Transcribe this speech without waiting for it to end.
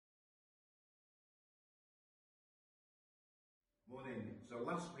Morning. So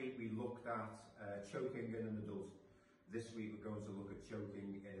last week we looked at choking in an adult. This week we're going to look at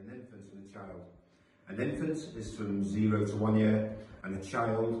choking in an infant and a child. An infant is from 0 to 1 year and a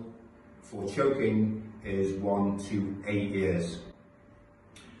child for choking is 1 to 8 years.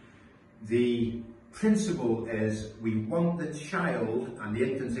 The principle is we want the child and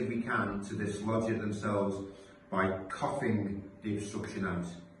the infant, if we can, to dislodge it themselves by coughing the obstruction out.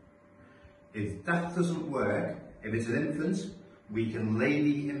 If that doesn't work, if it's an infant, we can lay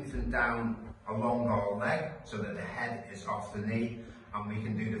the infant down along our leg so that the head is off the knee, and we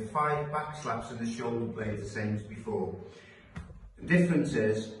can do the 5 back slaps in the shoulder blade the same as before. The difference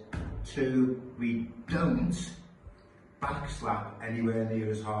is we don't back slap anywhere near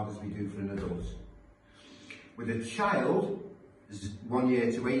as hard as we do for an adult. With a child, 1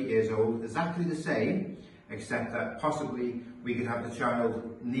 year to 8 years old, exactly the same, except that possibly we could have the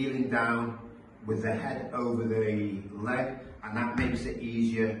child kneeling down with the head over the leg, and that makes it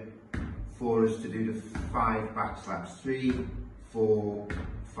easier for us to do the 5 back slaps. 3, 4,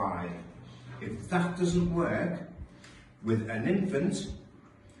 5. If that doesn't work, with an infant,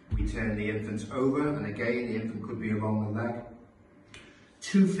 we turn the infant over, and again the infant could be along the leg.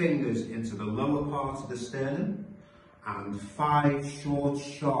 2 fingers into the lower part of the sternum, and 5 short,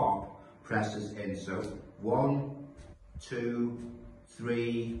 sharp presses in. So 1, 2,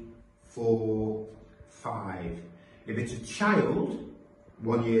 3, 4, 5. If it's a child,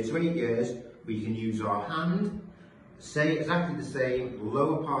 1 year to 8 years, we can use our hand, say exactly the same,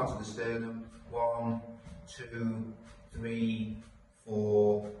 lower part of the sternum, 1, 2, 3,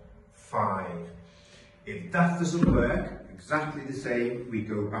 4, 5. If that doesn't work, exactly the same, we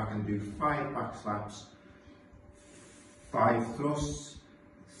go back and do 5 back slaps, 5 thrusts,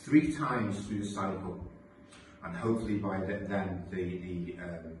 3 times through the cycle. And hopefully by then the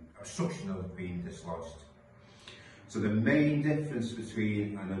obstruction will have been dislodged. So the main difference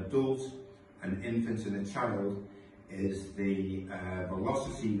between an adult, an infant and a child is the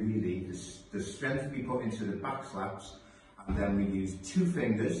velocity, really, the strength we put into the back slaps, and then we use 2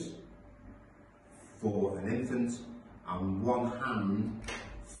 fingers for an infant and 1 hand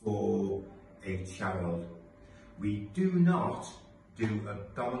for a child. We do not do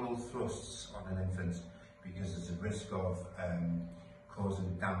abdominal thrusts on an infant because there's a risk of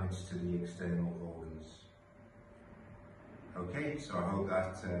causing damage to the external organs. Okay, so I hope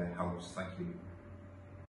that helps. Thank you.